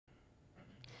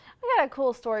We got a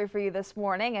cool story for you this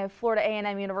morning. A Florida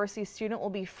A&M University student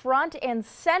will be front and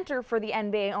center for the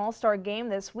NBA All-Star Game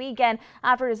this weekend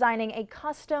after designing a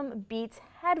custom Beats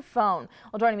headphone.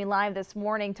 Well, joining me live this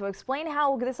morning to explain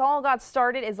how this all got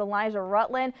started is Elijah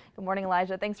Rutland. Good morning,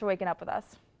 Elijah. Thanks for waking up with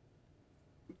us.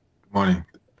 Good morning.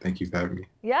 Thank you for having me.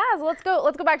 Yeah, so let's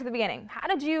go back to the beginning. How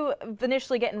did you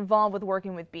initially get involved with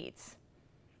working with Beats?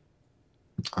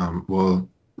 Well,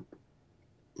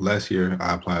 last year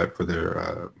I applied for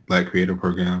their Black Creator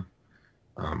Program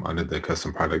under the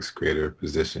Custom Products Creator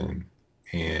position,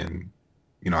 and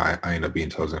I ended up being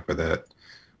chosen for that.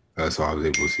 So I was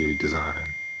able to design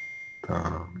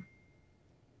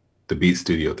the Beat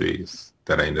Studio 3s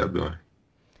that I ended up doing.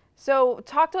 So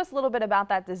talk to us a little bit about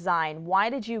that design. Why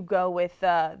did you go with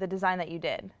the design that you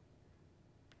did?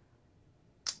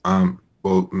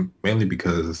 Well, mainly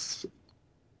because,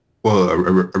 well,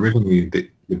 originally the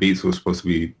Beats was supposed to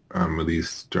be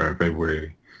released during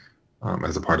February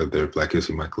as a part of their Black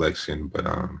History Month collection, but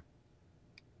I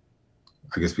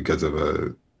guess because of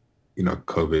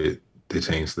COVID, they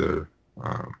changed the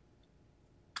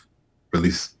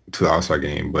release to the All-Star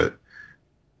Game. But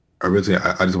originally,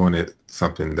 I just wanted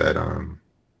something that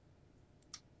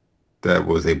that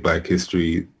was a Black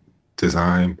History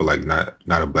design, but like not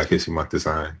a Black History Month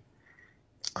design,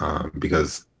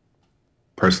 because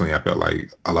personally, I felt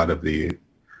like a lot of the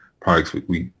products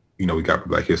we got for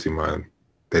Black History Month,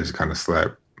 they just kind of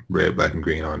slapped red, black, and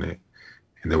green on it,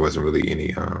 and there wasn't really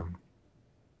any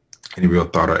real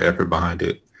thought or effort behind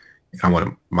it. I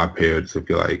wanted my pair to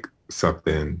feel like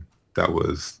something that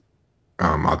was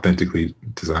authentically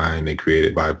designed and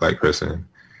created by a Black person,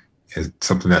 and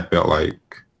something that felt like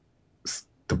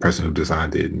the person who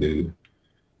designed it knew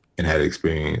and had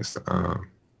experience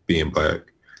being Black.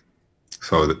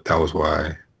 So that was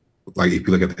why, like, if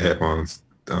you look at the headphones,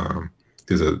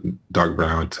 there's a dark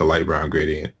brown to light brown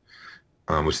gradient,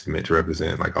 which is meant to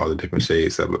represent like all the different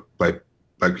shades that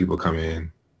Black people come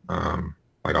in,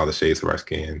 like all the shades of our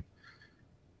skin.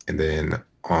 And then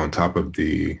on top of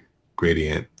the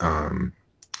gradient,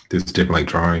 there's different like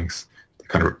drawings that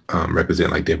kind of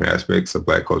represent like different aspects of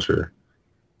Black culture,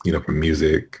 from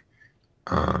music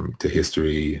to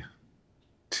history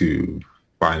to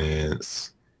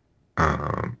finance,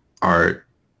 art,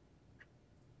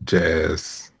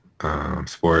 jazz,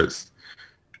 sports,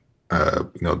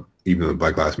 even the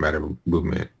Black Lives Matter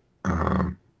movement.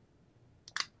 So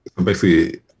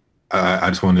basically, I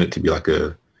just wanted it to be like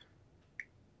to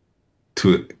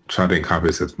try to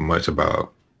encompass as much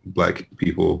about Black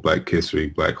people, Black history,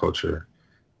 Black culture,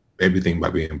 everything by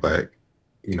being Black,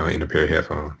 in a pair of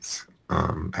headphones,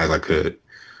 as I could.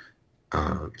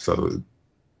 So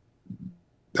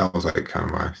that was like kind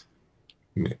of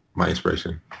my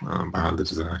inspiration behind the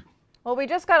design. Well, we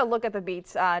just got to look at the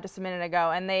Beats just a minute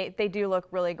ago, and they do look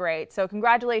really great. So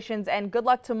congratulations and good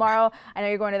luck tomorrow. I know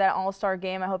you're going to that All-Star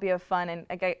game. I hope you have fun. And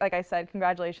like I said,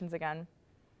 congratulations again.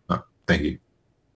 Thank you.